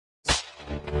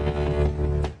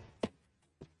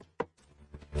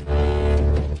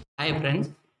Hi friends,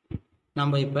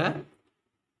 நம்ம இப்போ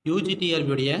UGTRB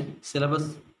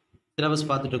syllabus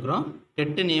பார்த்துட்டு இருக்கிறோம்.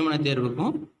 8 நியமன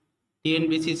தேர்வுக்கும்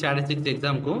TNPSC ஸ்டாட்டிஸ்டிக்ஸ்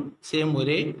எக்ஸாமுக்கும் சேம்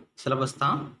ஒரே சிலபஸ்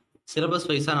தான். சிலபஸ்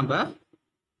வைஸாக நம்ம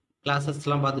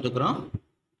கிளாஸஸ்லாம் பார்த்துட்டு இருக்கிறோம்.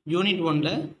 யூனிட்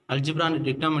 1ல் அல்ஜிப்ரா அண்ட்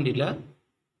ட்ரிக்னாமெட்ரியில்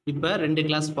இப்போ 2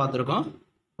 கிளாஸ் பார்த்துருக்கோம்.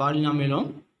 பாலினாமியலும்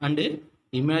அண்டு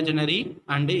இமேஜினரி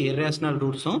அண்டு இர்ரேஷனல்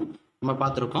ரூட்ஸும் நம்ம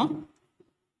பார்த்துருக்கோம்.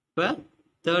 இப்போ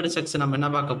தேர்ட் செக்ஷன் நம்ம என்ன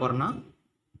பார்க்க போகிறோம்னா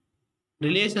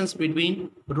relations between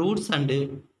roots and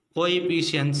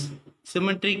coefficients,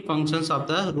 symmetric functions of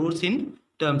the roots in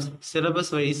terms. syllabus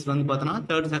wise வந்து பார்த்தோன்னா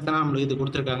தேர்ட் செக்ஷன் நம்மளுக்கு இது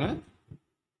கொடுத்துருக்காங்க,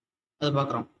 அதை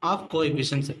பார்க்குறோம். Of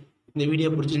coefficients. இந்த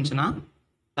வீடியோ பிடிச்சிருந்துச்சுன்னா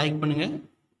லைக் பண்ணுங்கள்,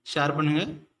 ஷேர் பண்ணுங்கள்,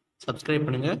 சப்ஸ்கிரைப்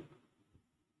பண்ணுங்கள்.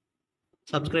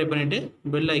 சப்ஸ்கிரைப் பண்ணிவிட்டு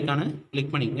பெல் ஐக்கானை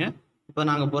கிளிக் பண்ணிக்கங்க. இப்போ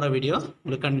நாங்கள் போகிற வீடியோ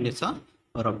உங்களுக்கு கண்டினியூஸாக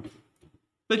வரும்.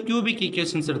 இப்போ கியூபிக்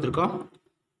ஈக்குவேஷன்ஸ் எடுத்திருக்கோம்.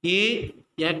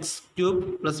 ax cube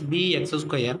plus bx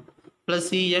square plus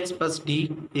cx plus d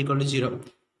equal to 0.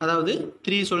 அதாவது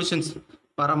 3 சொல்யூஷன்ஸ்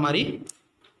வர மாதிரி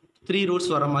 3 ரூட்ஸ்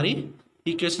வர மாதிரி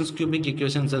ஈக்குவேஷன்ஸ் கியூபிக்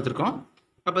ஈக்குவேஷன்ஸ் எடுத்திருக்கோம்.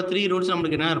 அப்போ 3 ரூட்ஸ்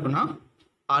நம்மளுக்கு என்ன இருக்குன்னா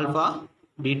ஆல்ஃபா,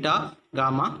 பீட்டா,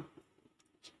 காமா.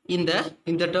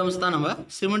 இந்த டேர்ம்ஸ் தான் நம்ம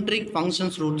சிமெட்ரிக்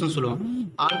ஃபங்க்ஷன்ஸ் ரூட்ஸ்னு சொல்லுவோம்.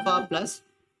 Alpha plus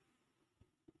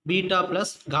beta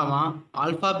plus gamma,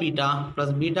 alpha beta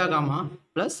plus beta gamma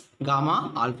plus gamma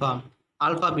alpha,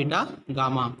 alpha beta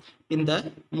gamma. இந்த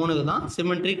 3 தான்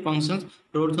சிமெட்ரிக் ஃபங்க்ஷன்ஸ்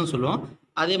ரூட்ஸ்னு சொல்லுவோம்.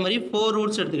 அதே மாதிரி 4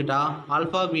 ரூட்ஸ் எடுத்துக்கிட்டா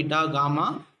alpha beta gamma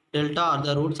delta R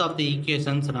the roots of the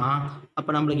ஈக்குவேஷன்ஸ்னா அப்போ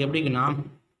நம்மளுக்கு எப்படின்னா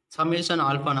summation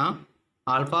ஆல்ஃபானா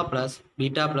alpha plus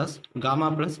beta plus gamma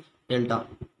plus delta.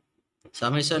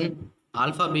 Summation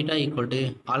alpha beta equal to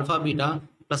alpha beta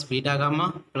plus beta gamma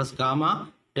plus gamma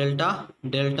delta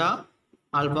delta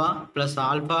alpha plus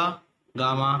alpha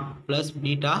gamma plus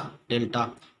beta delta.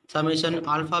 Summation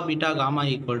alpha beta gamma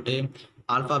equal to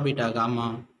alpha beta gamma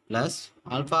plus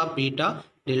alpha beta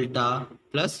delta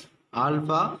plus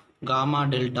alpha gamma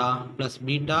delta plus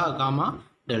beta gamma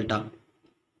delta.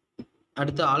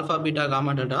 அடுத்து alpha beta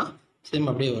gamma delta same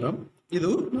அப்படியே வரும். இது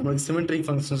நம்மளுக்கு symmetric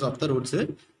functions of the roots.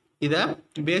 இதை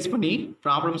base பண்ணி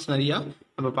problems நிறையா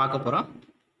நம்ம பார்க்க போகிறோம்.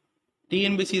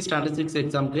 TNPSC ஸ்டாட்டிஸ்டிக்ஸ்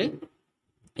எக்ஸாமுக்கு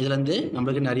இதுலேருந்து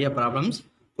நம்மளுக்கு நிறைய ப்ராப்ளம்ஸ்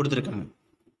கொடுத்துருக்காங்க.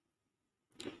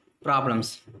 Problems.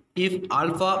 If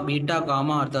alpha, beta,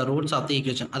 gamma are the roots of the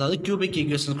equation, அதாவது cubic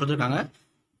equations கொடுத்துருக்காங்க.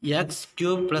 x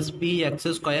cube plus bx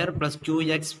square plus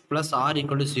qx plus r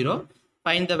equal to 0.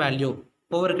 Find the value.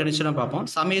 ஒவ்வொரு கண்டிஷனை பார்ப்போம்.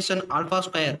 சமேஷன் ஆல்ஃபா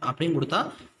ஸ்கொயர் அப்படின்னு கொடுத்தா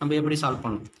நம்ம எப்படி சால்வ்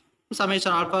பண்ணணும்.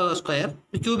 Summation alpha square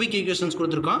cubic equations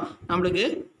கொடுத்துருக்கோம். நம்மளுக்கு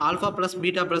alpha plus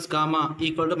beta plus gamma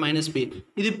equal to -p.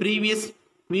 இது ப்ரீவியஸ்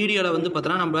வீடியோவில் வந்து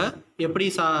பார்த்தோன்னா நம்ம எப்படி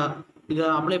இதை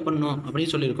அப்ளை பண்ணணும்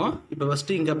அப்படின்னு சொல்லியிருக்கோம். இப்போ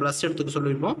ஃபஸ்ட்டு இங்கே ப்ளஸ் எடுத்துக்க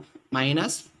சொல்லியிருப்போம்.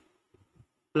 Minus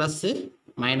plus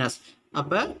minus.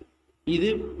 அப்போ இது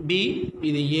பி,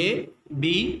 இது ஏ,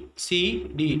 பி, சி,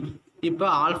 டி. இப்போ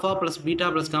alpha plus beta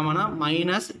plus காமானா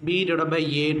minus b/a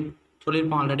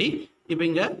சொல்லியிருப்போம் ஆல்ரெடி. இப்போ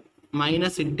இங்கே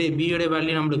மைனஸ் இன்ட்டு பியோடைய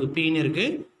வேல்யூ நம்மளுக்கு பின்னு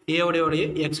இருக்குது, ஏவோடைய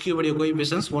எக்ஸ் கியூபுடைய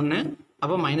கோஎஃபிஷியன்ட்ஸ் 1,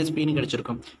 அப்போ மைனஸ் பின்னு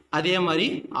கிடச்சிருக்கும். அதே மாதிரி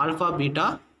alpha beta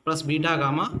plus beta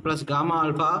gamma plus gamma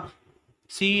alpha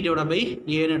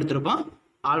c/aன்னு எடுத்திருப்போம்.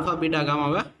 ஆல்ஃபா பீட்டா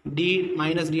காமாவை d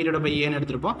மைனஸ் d/aன்னு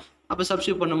எடுத்திருப்போம். அப்போ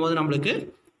சப்ஸ்டியூட் பண்ணும்போது நம்மளுக்கு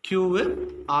q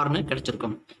rன்னு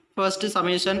கிடச்சிருக்கும். ஃபர்ஸ்ட்டு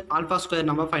சமேஷன் ஆல்ஃபா ஸ்கொயர்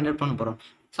நம்ம ஃபைண்ட் அவுட் பண்ண போகிறோம்.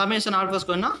 சமேஷன் ஆல்ஃபா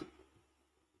ஸ்கொயர்னா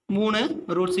 3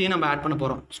 ரூட்ஸையும் நம்ம ஆட் பண்ண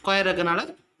போகிறோம். ஸ்கொயர் இருக்கனால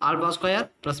alpha square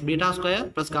plus beta square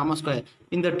plus gamma square.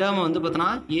 இந்த டேர்ம் வந்து பார்த்தோன்னா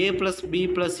a plus b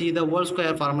plus c the whole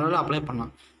square ஃபார்முலாவில் அப்ளை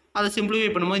பண்ணலாம். அதை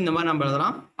சிம்பிளிஃபை பண்ணும்போது இந்த மாதிரி நம்ம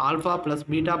எழுதலாம். Alpha plus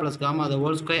beta plus gamma the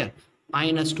whole square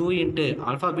minus 2 into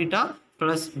alpha beta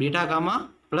plus beta gamma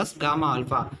plus gamma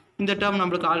alpha. இந்த டேர்ம்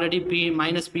நம்மளுக்கு ஆல்ரெடி பி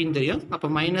மைனஸ் பின்னு தெரியும். அப்போ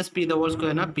minus be the whole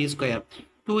ஸ்கொயர்னா B square.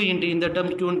 2 into இந்த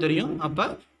டேர்ம் க்யூன்னு தெரியும். அப்போ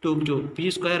 2q B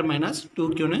square minus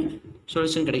 2qன்னு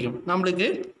solution கிடைக்கும். நம்மளுக்கு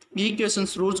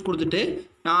equations rules கொடுத்துட்டு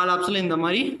 4 ஆப்ஷனில் இந்த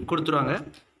மாதிரி கொடுத்துருவாங்க.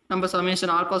 நம்ம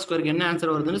சமேஷன் ஆல்ஃபா ஸ்கொயருக்கு என்ன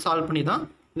ஆன்சர் வருதுன்னு சால்வ் பண்ணி தான்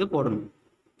இது போடணும்.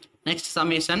 Next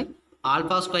summation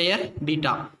alpha square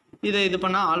beta. இது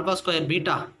பண்ணால் alpha square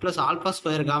beta plus alpha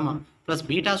square gamma plus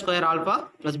beta square alpha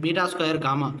plus beta square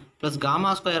gamma plus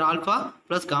gamma square alpha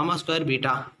plus gamma square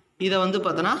beta. இதை வந்து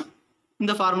பார்த்தோன்னா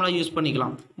இந்த ஃபார்முலா யூஸ்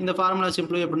பண்ணிக்கலாம். இந்த ஃபார்முலா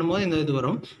சிம்பிளிஃபை பண்ணும்போது இந்த இது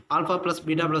வரும். Alpha plus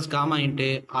beta plus gamma into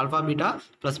alpha beta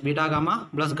plus beta gamma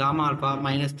plus gamma alpha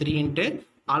minus 3 into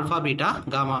alpha beta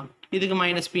gamma. இதுக்கு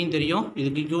மைனஸ் பின்னு தெரியும்,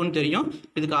 இதுக்கு க்யூன்னு தெரியும்,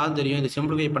 இதுக்கு ஆர் தெரியும். இது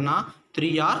சிம்பிளிஃபை பண்ணால்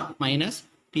 3r மைனஸ்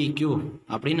pq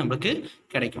அப்படின்னு நம்மளுக்கு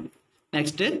கிடைக்கும்.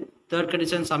 Next third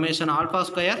condition summation alpha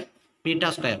square beta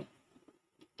square.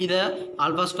 இதை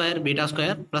alpha square beta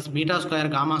square plus beta square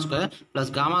gamma square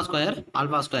plus gamma square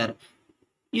alpha square.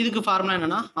 இதுக்கு ஃபார்முலா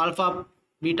என்னென்னா alpha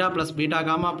beta plus beta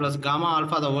gamma plus gamma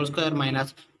alpha the whole square minus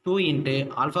 2 into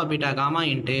alpha beta gamma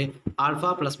into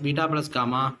alpha plus beta plus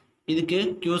gamma இதுக்கு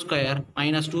q square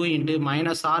minus 2 into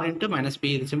minus r into minus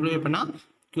p இது simplify பண்ணா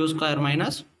q square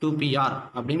minus 2pr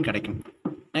அப்படின்னு கிடைக்கும்.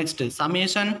 Next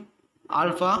summation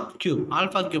alpha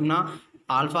cube னா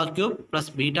alpha cube plus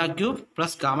beta cube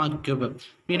plus gamma cube.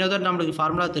 We know that நம்மளுக்கு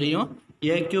formula தெரியும்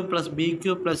a cube plus b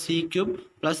cube plus c cube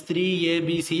plus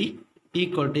 3abc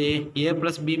equal to a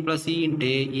plus b plus c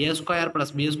into a square plus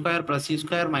b square plus c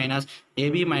square minus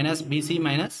ab minus bc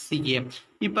minus ca.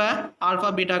 இப்போ alpha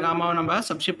beta காமாவை நம்ம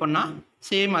substitute பண்ணால்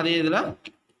same அதே இதில்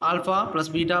alpha plus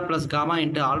beta plus gamma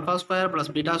into alpha square plus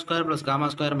beta square plus gamma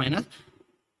square minus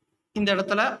இந்த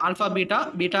இடத்துல alpha beta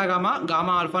beta gamma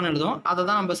gamma ஆல்ஃபான்னு எழுதும். அதை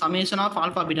தான் நம்ம சமேஷன் ஆஃப்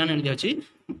ஆல்ஃபா பீட்டான்னு எழுதி வச்சு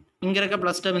இங்கே இருக்க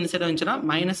ப்ளஸ் டேர்ம் இந்த சைடு வந்துச்சுன்னா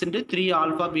மைனஸ் இன்ட்டு 3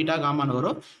 ஆல்ஃபா பீட்டா காமான்னு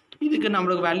வரும். இதுக்கு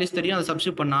நம்மளுக்கு வேல்யூஸ் தெரியும், அதை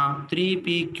சப்ஸ்டிட் பண்ணால்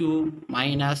 3p³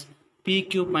 மைனஸ்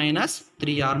p³ மைனஸ்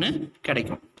 3rன்னு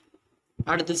கிடைக்கும்.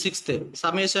 அடுத்து 6th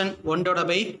summation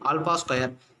 1/by alpha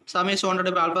square. Summation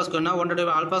 1/by alpha ஸ்கொயர்னா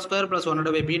 1/by alpha square plus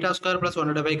 1/by beta square plus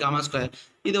 1/by gamma square.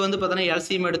 இது வந்து பார்த்தோன்னா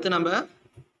எல்சிஎம் எடுத்து நம்ம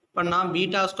பண்ணால்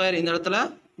பீட்டா ஸ்கொயர் இந்த இடத்துல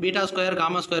பீட்டா ஸ்கொயர்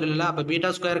காமா ஸ்கொயர் இல்லை, அப்போ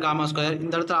பீட்டா ஸ்கொயர் காமா ஸ்கொயர்.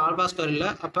 இந்த இடத்துல ஆல்ஃபா ஸ்கொயர் இல்லை,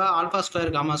 அப்போ alpha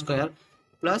square gamma square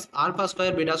plus alpha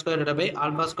square beta square /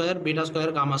 alpha square beta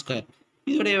square gamma square.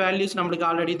 இதோடைய வேல்யூஸ் நம்மளுக்கு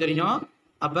ஆல்ரெடி தெரியும்.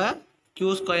 அப்போ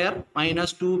q square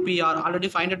minus 2pr already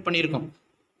find out பண்ணியிருக்கோம்.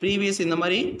 ப்ரீவியஸ் இந்த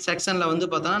மாதிரி செக்ஷனில் வந்து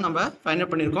பார்த்தோன்னா நம்ம ஃபைண்ட்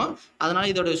அவுட் பண்ணியிருக்கோம். அதனால்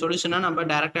இதோடைய சொல்யூஷனை நம்ம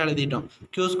டேரெக்டாக எழுதிட்டோம்.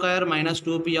 q square minus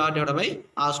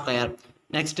 2pr/r square.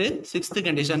 Next 6th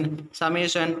condition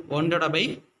summation 1/by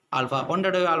alpha.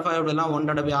 1/by alpha எப்படிலாம்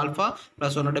 1/by alpha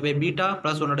plus 1/by beta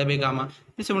plus 1/by gamma.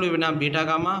 இது சிம்பிள் பண்ணால் beta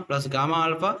gamma plus gamma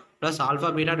alpha plus alpha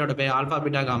பீட்டா/by alpha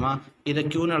beta gamma. இதை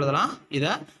க்யூன்னு எழுதலாம்,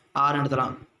 இதை ஆர்னு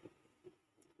எழுதலாம்.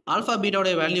 Alpha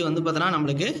பீட்டாவுடைய value வந்து பார்த்தோன்னா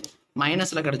நம்மளுக்கு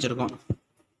மைனஸில் கிடச்சிருக்கும்.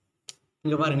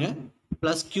 இங்கே பாருங்கள்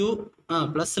ப்ளஸ் க்யூ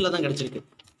ப்ளஸில் தான் கிடச்சிருக்கு,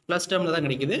 ப்ளஸ் டேர்மில் தான்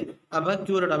கிடைக்குது. அப்போ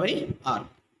q/r.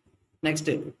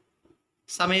 Next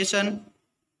summation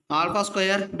alpha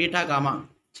square beta gamma.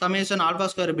 Summation alpha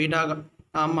square beta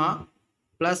gamma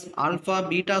plus alpha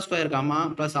beta square gamma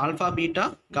plus alpha beta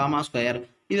gamma square.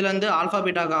 இதில் வந்து ஆல்ஃபா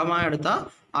பீட்டா காமா எடுத்தால்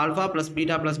ஆல்ஃபா ப்ளஸ்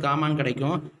பீட்டா ப்ளஸ் காமான்னு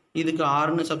கிடைக்கும். இதுக்கு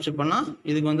ஆர்னு சப்ஸ்டிட் பண்ணலாம்,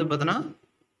 இதுக்கு வந்து பார்த்தோன்னா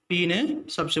பீன்னு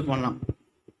சப்ஸ்டிட் பண்ணலாம்.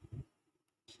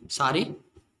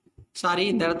 சாரி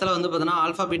இந்த இடத்துல வந்து பார்த்தோன்னா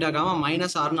ஆல்ஃபா பீட்டா காமா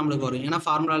மைனஸ் ஆர்னு நம்மளுக்கு வரும். ஏன்னா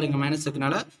ஃபார்முலாவில் இங்கே மைனஸ்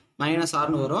இருக்கனால மைனஸ்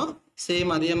ஆர்னு வரும்.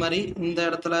 சேம் அதே மாதிரி இந்த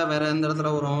இடத்துல வேறு எந்த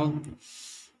இடத்துல வரும்,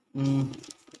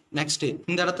 நெக்ஸ்ட்டு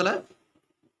இந்த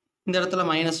இடத்துல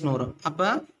மைனஸ்னு வரும். அப்போ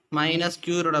மைனஸ்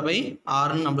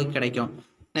q/rன்னு நம்மளுக்கு கிடைக்கும்.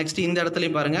 நெக்ஸ்ட் இந்த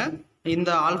இடத்துலையும் பாருங்கள், இந்த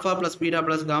alpha plus beta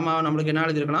plus gamma நம்மளுக்கு என்ன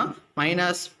எழுதிருக்கலாம்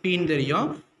மைனஸ் பின்னு தெரியும்.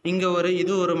 இங்கே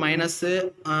இது ஒரு மைனஸ்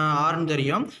ஆர்னு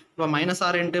தெரியும். இப்போ minus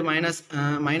R into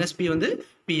minus B வந்து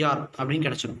பிஆர் அப்படின்னு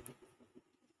கிடச்சிடும்.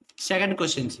 Second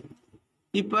questions.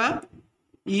 இப்போ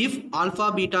if alpha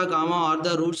beta gamma R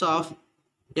the roots of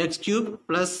x³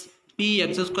 plus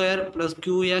px square plus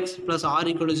qx plus r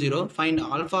equal to 0, find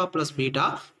alpha plus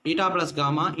beta plus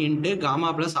gamma into gamma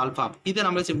plus alpha. இதை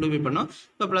நம்ம simplify பண்ணோம்.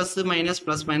 இப்போ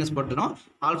plus minus போட்டுரும்.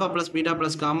 Alpha plus beta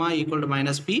plus gamma equal to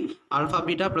minus B, alpha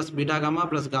beta plus beta gamma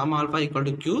plus gamma alpha equal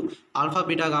to q, alpha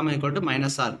beta gamma equal to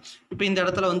minus R. இப்போ இந்த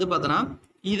இடத்துல வந்து பார்த்தோன்னா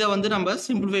இதை வந்து நம்ம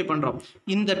சிம்பிளிஃபை பண்ணுறோம்.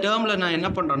 இந்த டேர்மில் நான்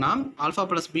என்ன பண்ணுறேன்னா alpha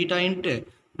plus beta into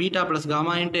beta plus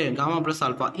gamma into gamma plus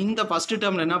alpha. இந்த ஃபஸ்ட்டு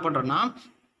டேர்மில் என்ன பண்ணுறோன்னா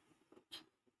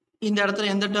இந்த இடத்துல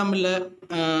எந்த டேர்ம் இல்லை,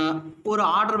 ஒரு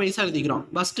ஆர்டர் வைஸாக எழுதிக்கிறோம்.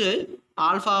 ஃபஸ்ட்டு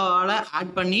ஆல்ஃபாவால்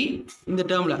ஆட் பண்ணி இந்த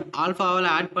டேர்மில் ஆல்ஃபாவால்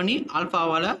ஆட் பண்ணி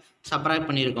ஆல்ஃபாவால் சப்ராக்ட்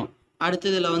பண்ணியிருக்கோம்.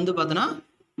 அடுத்ததில் வந்து பார்த்தோன்னா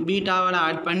பீட்டாவால்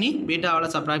ஆட் பண்ணி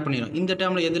பீட்டாவால் சப்ராக்ட் பண்ணியிருக்கோம். இந்த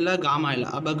டேர்மில் எதில் காமா இல்லை,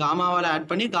 அப்போ காமாவால் ஆட்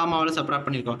பண்ணி காமாவால் சப்ராக்ட்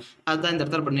பண்ணியிருக்கோம். அதுதான் இந்த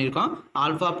இடத்துல பண்ணியிருக்கோம்.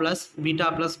 Alpha plus beta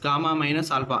plus gamma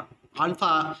minus alpha. Alpha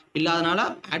இல்லாதனால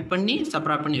ஆட் பண்ணி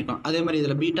சப்ராக்ட் பண்ணியிருக்கோம். அதே மாதிரி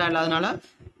இதில் பீட்டா இல்லாதனால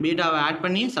பீட்டாவை ஆட்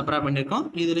பண்ணி சப்ராக்ட் பண்ணியிருக்கோம்.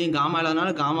 இதுலேயும் காமா இல்லாதனால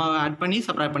காமாவை ஆட் பண்ணி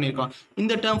சப்ராக்ட் பண்ணியிருக்கோம்.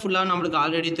 இந்த டேர்ம் ஃபுல்லாக நம்மளுக்கு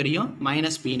ஆல்ரெடி தெரியும்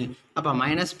மைனஸ் பின்னு. அப்போ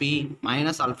minus B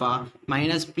minus alpha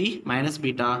minus B minus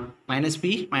beta minus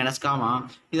B minus gamma.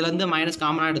 இதுலேருந்து மைனஸ்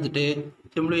காமனாக எடுத்துகிட்டு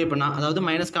சிம்பிளிஃபை பண்ணால், அதாவது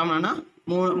மைனஸ் காமனானா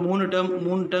மூணு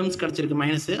டேர்ம்ஸ் கிடச்சிருக்கு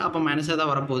மைனஸு. அப்போ மைனஸாக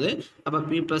தான் வரப்போகுது. அப்போ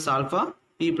B plus alpha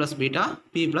B plus beta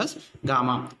B plus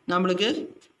gamma. நம்மளுக்கு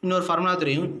இன்னொரு ஃபார்முலா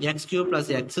தெரியும், x³ plus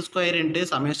x square into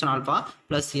summation alpha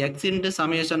plus X into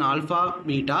summation alpha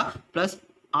beta plus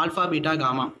alpha beta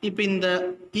gamma. இப்போ இந்த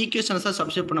ஈக்குவேஷன்ஸை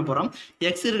சப்ஸ்டிட் பண்ண போகிறோம்.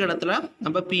 எக்ஸ் இருக்கிற இடத்துல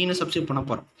நம்ம பின்னு சப்ஸ்டிட் பண்ண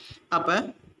போகிறோம். அப்போ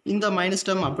இந்த மைனஸ்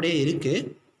டேர்ம் அப்படியே இருக்குது.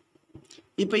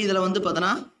 இப்போ இதில் வந்து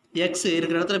பார்த்தோன்னா எக்ஸ்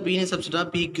இருக்கிற இடத்துல பின்னு சப்ஸ்டிட்டா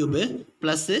p³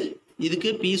 ப்ளஸ்ஸு இதுக்கு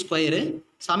p ஸ்கொயரு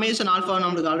சமேஷன் ஆல்ஃபா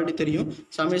நம்மளுக்கு ஆல்ரெடி தெரியும்.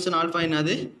 சமேஷன் ஆல்ஃபா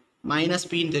என்னது மைனஸ்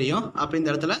பின்னு தெரியும். அப்போ இந்த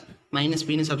இடத்துல மைனஸ்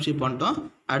பின்னு சப்ஸ்டியூட் பண்ணிட்டோம்.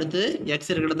 அடுத்து எக்ஸ்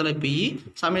இருக்கிற இடத்துல பி,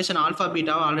 சமேஷன் ஆல்ஃபா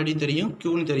பீட்டாவும் ஆல்ரெடி தெரியும்,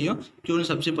 க்யூன்னு தெரியும், க்யூன்னு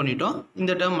சப்ஸ்டியூட் பண்ணிட்டோம்.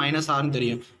 இந்த டேர்ம் மைனஸ் ஆர்னு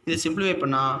தெரியும். இது சிம்பிளிஃபை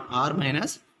பண்ணால் ஆர்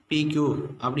மைனஸ் பிக்யூ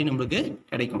அப்படின்னு நம்மளுக்கு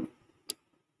கிடைக்கும்.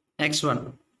 Next one,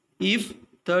 if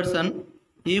third one,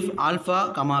 if alpha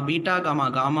comma beta comma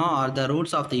gamma are the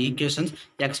roots of the equations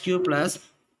x cube plus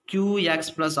qx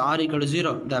plus r equal to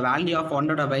 0, the value of 1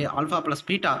 divided by alpha plus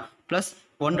beta plus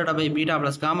 1 divided by beta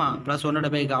plus gamma plus 1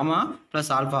 divided by gamma plus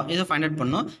alpha இதை find out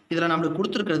பண்ணோம். இதில் நம்மளுக்கு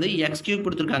கொடுத்துருக்கிறது X cube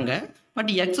கொடுத்துருக்காங்க,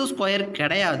 but X square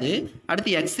கிடையாது.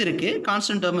 அடுத்து X இருக்குது,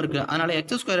 constant term இருக்குது, அதனால்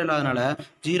எக்ஸ் ஸ்கொயர் இல்லாதனால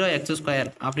 0 எக்ஸ்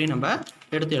ஸ்கொயர் அப்படின்னு நம்ம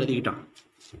எடுத்து எழுதிக்கிட்டோம்.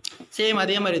 சேம்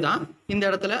அதே மாதிரி தான் இந்த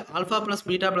இடத்துல alpha plus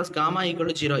beta plus gamma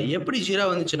equal to 0. எப்படி 0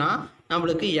 வந்துச்சுன்னா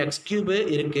நம்மளுக்கு எக்ஸ் கியூபு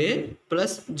இருக்குது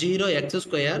plus 0 X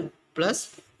square plus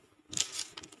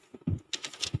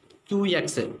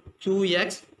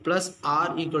QX plus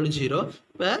R equal to 0.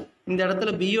 இப்போ இந்த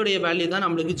இடத்துல பியோடைய வேல்யூ தான்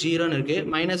நம்மளுக்கு 0ன்னு இருக்குது.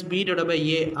 மைனஸ் பீட்டோட பை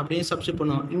ஏ அப்படின்னு சப்ஸ்டியூட்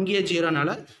பண்ணுவோம். இங்கேயே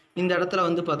 0னால இந்த இடத்துல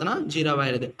வந்து பார்த்தோன்னா 0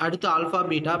 ஆயிடுது. அடுத்து alpha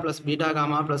beta plus beta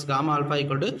gamma plus gamma alpha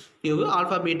equal to Q,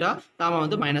 alpha beta gamma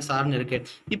வந்து மைனஸ் ஆர்னு இருக்குது.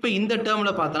 இப்போ இந்த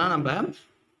டேர்மில் பார்த்தோன்னா நம்ம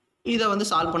இதை வந்து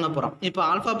சால்வ் பண்ண போகிறோம். இப்போ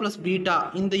ஆல்ஃபா ப்ளஸ் பீட்டா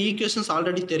இந்த ஈக்குவேஷன்ஸ்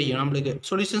ஆல்ரெடி தெரியும், நம்மளுக்கு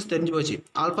சொல்யூஷன்ஸ் தெரிஞ்சு போச்சு.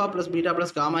 Alpha plus beta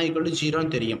plus gamma equal to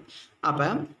 0ன்னு தெரியும். அப்போ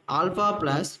alpha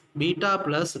plus beta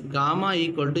plus gamma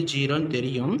equal to 0ன்னு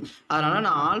தெரியும். அதனால்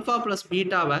நான் ஆல்ஃபா ப்ளஸ்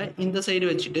பீட்டாவை இந்த சைடு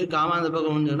வச்சுட்டு காமா அந்த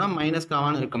பக்கம் வந்துன்னா மைனஸ்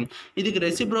காமான்னு இருக்கும். இதுக்கு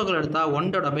ரெசிப்ரோக்கல் எடுத்தால்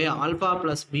 1 by alpha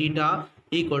plus beta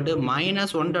equal to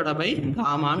minus 1 by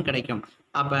காமான்னு கிடைக்கும்.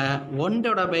 அப்போ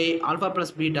 1 by alpha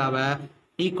plus பீட்டாவை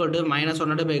equal to minus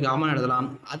 1 by காமான்னு எழுதலாம்.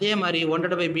 அதே மாதிரி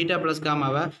 1 by beta plus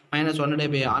காமாவை minus 1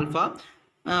 by alpha,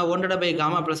 1 by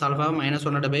gamma plus alpha minus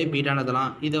 1 by பீட்டான்னு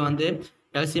எழுதலாம். இதை வந்து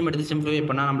எல்சிஎம் எடுத்து சிம்பிளிஃபை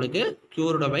பண்ணால் நம்மளுக்கு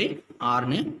க்யூரோட பை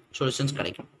ஆர்னு சொல்யூஷன்ஸ்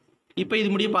கிடைக்கும். இப்போ இது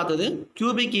முடிய பார்த்தது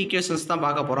கியூபிக் ஈக்குவேஷன்ஸ் தான்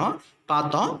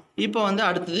பார்த்தோம். இப்போ வந்து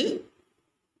அடுத்தது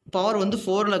பவர் வந்து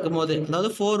 4ல் இருக்கும் போது, அதாவது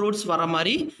 4 ரூட்ஸ் வர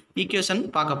மாதிரி ஈக்குவேஷன்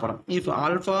பார்க்க போகிறோம். If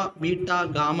alpha beta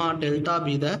gamma delta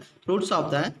be the roots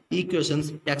of the equations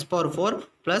X power 4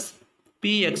 plus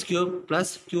px cube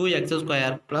plus qx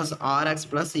square plus rx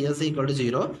plus s equal to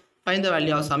 0, find the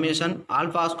value of summation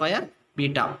alpha square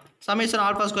beta. Summation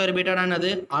alpha square பீட்டானா என்னது?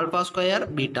 Alpha square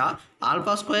beta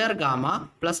alpha square gamma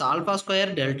plus alpha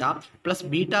square delta plus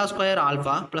beta square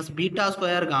alpha plus beta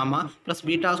square gamma plus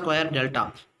beta square delta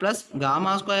plus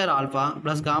gamma square alpha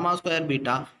plus gamma square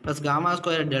beta plus gamma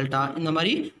square delta. இந்த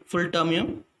மாதிரி full டேர்மையும்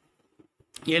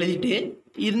எழுதிட்டு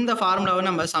இந்த ஃபார்முலாவை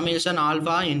நம்ம summation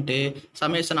alpha into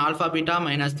summation alpha beta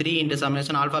minus 3 into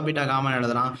summation alpha beta gamma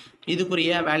எழுதலாம்.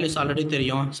 இதுக்குரிய values already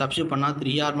தெரியும், substitute பண்ணால்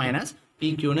 3r மைனஸ்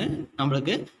பிக்யூன்னு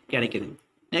நம்மளுக்கு கிடைக்குது.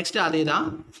 நெக்ஸ்ட் அதே தான்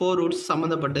 4 ரூட்ஸ்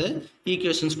சம்மந்தப்பட்டு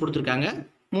ஈக்குவேஷன்ஸ் கொடுத்துருக்காங்க.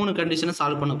 3 கண்டிஷனை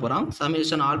சால்வ் பண்ண போகிறோம்.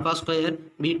 Summation alpha square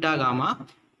beta gamma,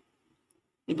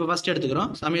 இப்போ ஃபஸ்ட்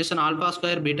எடுத்துக்கிறோம். சமேஷன் ஆல்ஃபா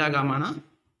ஸ்கொயர் பீட்டா காமானா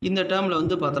இந்த டேர்மில்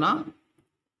வந்து பார்த்தோன்னா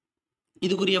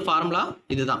இதுக்குரிய ஃபார்முலா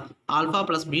இதுதான். Alpha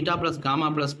plus beta plus gamma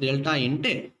plus delta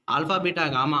into alpha beta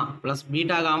gamma plus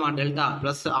beta gamma delta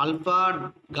plus alpha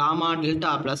gamma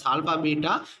delta plus alpha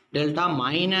beta delta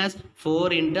minus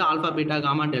 4 into alpha beta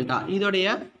gamma delta.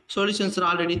 இதோடைய solutions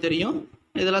already தெரியும்.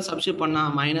 இதெல்லாம் substitute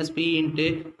பண்ணால் minus B into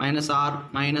minus R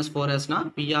minus 4s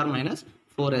PR minus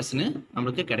 4sன்னு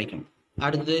நம்மளுக்கு கிடைக்கும்.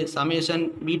 அடுத்து summation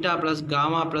beta plus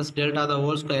gamma plus delta the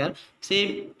whole square.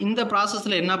 Same இந்த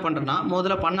ப்ராசஸில் என்ன பண்ணுறேன்னா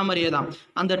முதல்ல பண்ண மாதிரியே தான்.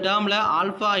 அந்த டேர்மில்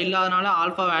ஆல்ஃபா இல்லாதனால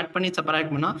ஆல்ஃபாவை ஆட் பண்ணி செப்பரேட்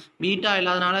பண்ணோம், பீட்டா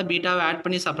இல்லாதனால பீட்டாவை ஆட்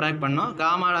பண்ணி செப்பரேட் பண்ணோம்,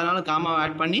 காமா இல்லாதனால காமாவை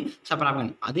ஆட் பண்ணி செப்பரேட்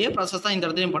பண்ணோம். அதே ப்ராசஸ் தான் இந்த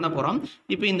இடத்துலையும் பண்ண போகிறோம்.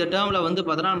 இப்போ இந்த டேர்மில் வந்து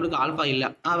பார்த்தோன்னா நம்மளுக்கு ஆல்ஃபா இல்லை,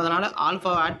 அதனால்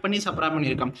ஆல்ஃபாவை ஆட் பண்ணி செப்பரேட்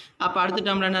பண்ணியிருக்கோம். அப்போ அடுத்த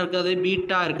டேர்மில் என்ன இருக்காது?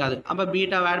 பீட்டா இருக்காது. அப்போ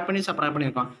பீட்டாவை ஆட் பண்ணி செப்பரேட்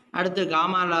பண்ணியிருக்கோம். அடுத்து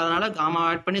காமா இல்லாதனால காமாவை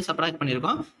ஆட் பண்ணி செப்பரேட்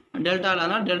பண்ணியிருக்கோம். டெல்டா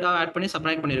இல்லாதனால டெல்டாவை ஆட் பண்ணி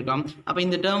செப்பரேட் பண்ணியிருக்கோம். அப்போ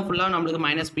இந்த டேர்ம் ஃபுல்லாக நம்மளுக்கு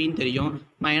மைனஸ் பின்னு தெரியும்.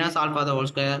 Minus alpha the whole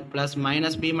square plus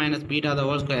minus B minus beta the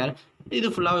whole square. இது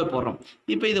ஃபுல்லாகவே போடுறோம்.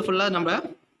 இப்போ இது ஃபுல்லாக நம்ம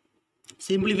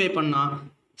சிம்பிளிஃபை பண்ணால்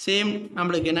சேம்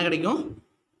நம்மளுக்கு என்ன கிடைக்கும்?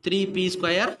 3p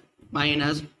ஸ்கொயர்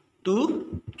மைனஸ்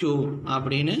 2q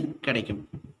அப்படின்னு கிடைக்கும்.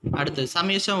 அடுத்து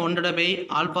summation 1 by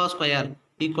alpha square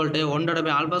equal to 1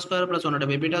 by alpha square plus 1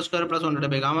 by beta square plus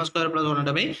 1 by gamma square plus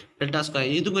 1 by delta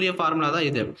square. இதுக்குரிய ஃபார்முலா தான்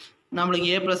இது. நம்மளுக்கு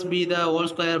a plus be the whole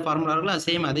square formula இருக்குல்ல,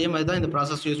 same அதே மாதிரி தான் இந்த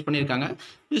ப்ராசஸ் யூஸ் பண்ணியிருக்காங்க.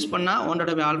 யூஸ் பண்ணால்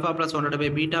 1 by alpha plus 1 by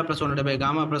beta plus 1 by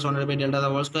gamma plus 1 by delta the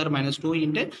whole square minus 2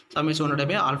 into summation 1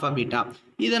 by alpha beta.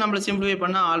 இதை நம்மளை simplify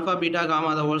பண்ணால் alpha beta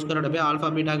gamma the whole square by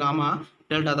alpha beta gamma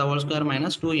delta the whole square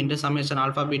minus 2 into summation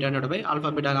alpha beta by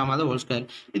alpha beta gamma the whole square.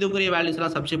 இதுக்குரிய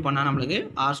வேல்யூஸ்லாம் substitute பண்ணால் நம்மளுக்கு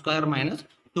R square minus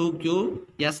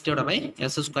 2qs by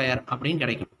s square அப்படின்னு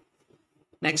கிடைக்கும்.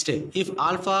 Next, if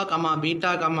alpha, beta,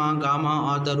 gamma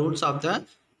are the roots of the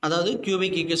அதாவது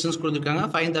cubic equations கொடுத்துருக்காங்க.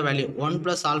 Find the value 1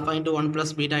 plus alpha into 1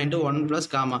 plus beta into 1 plus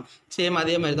gamma. Same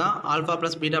அதே மாதிரி தான் alpha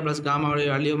plus beta plus gamma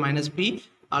value minus p,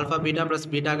 alpha beta plus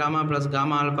beta gamma plus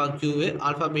gamma alpha q,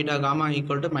 alpha beta gamma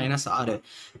equal to minus r.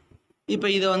 இப்போ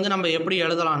இதை வந்து நம்ம எப்படி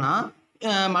எழுதலாம்னா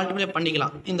multiply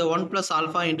பண்ணிக்கலாம். இந்த 1 plus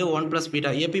alpha into 1 plus beta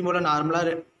எப்பயும் போல்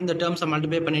நார்மலாக இந்த டேர்ம்ஸை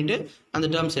மல்டிப்ளை பண்ணிவிட்டு அந்த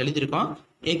டேர்ம்ஸ் எழுதியிருக்கோம்.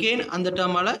 எகெயின் அந்த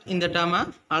டேர்மால் இந்த டேர்மை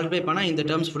மல்டிப்ளை பண்ணால் இந்த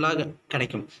டேர்ம்ஸ் ஃபுல்லாக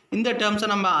கிடைக்கும். இந்த டேர்ம்ஸை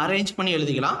நம்ம அரேஞ்ச் பண்ணி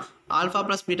எழுதிக்கலாம். Alpha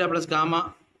plus beta plus gamma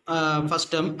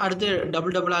first term, அடுத்து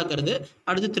டபுள் ஆகிறது,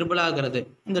 அடுத்து ட்ரிபிள் ஆகிறது.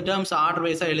 இந்த டேர்ம்ஸ் ஆர்டர்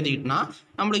வைஸாக எழுதிக்கிட்டோம்னா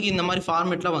நம்மளுக்கு இந்த மாதிரி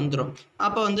ஃபார்மேட்டில் வந்துடும்.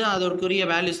 அப்போ வந்து அதற்குரிய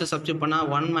வேல்யூஸை சப்ஸ்டிட் பண்ணால்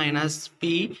 1 minus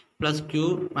p plus q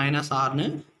minus rன்னு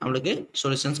நம்மளுக்கு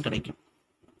சொல்யூஷன்ஸ் கிடைக்கும்.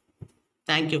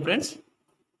 Thank you friends.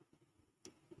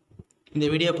 இந்த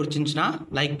வீடியோ பிடிச்சிருந்துச்சுன்னா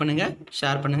லைக் பண்ணுங்கள்,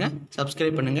 ஷேர் பண்ணுங்கள்,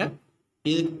 சப்ஸ்கிரைப் பண்ணுங்கள்.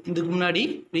 இதுக்கு முன்னாடி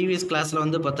ப்ரீவியஸ் கிளாஸில்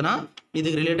வந்து பார்த்தோன்னா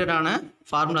இதுக்கு ரிலேட்டடான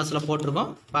ஃபார்முலாஸில்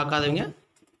போட்டிருக்கோம். பார்க்காதவங்க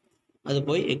அது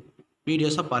போய்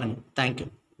வீடியோஸாக பாருங்கள். தேங்க்யூ.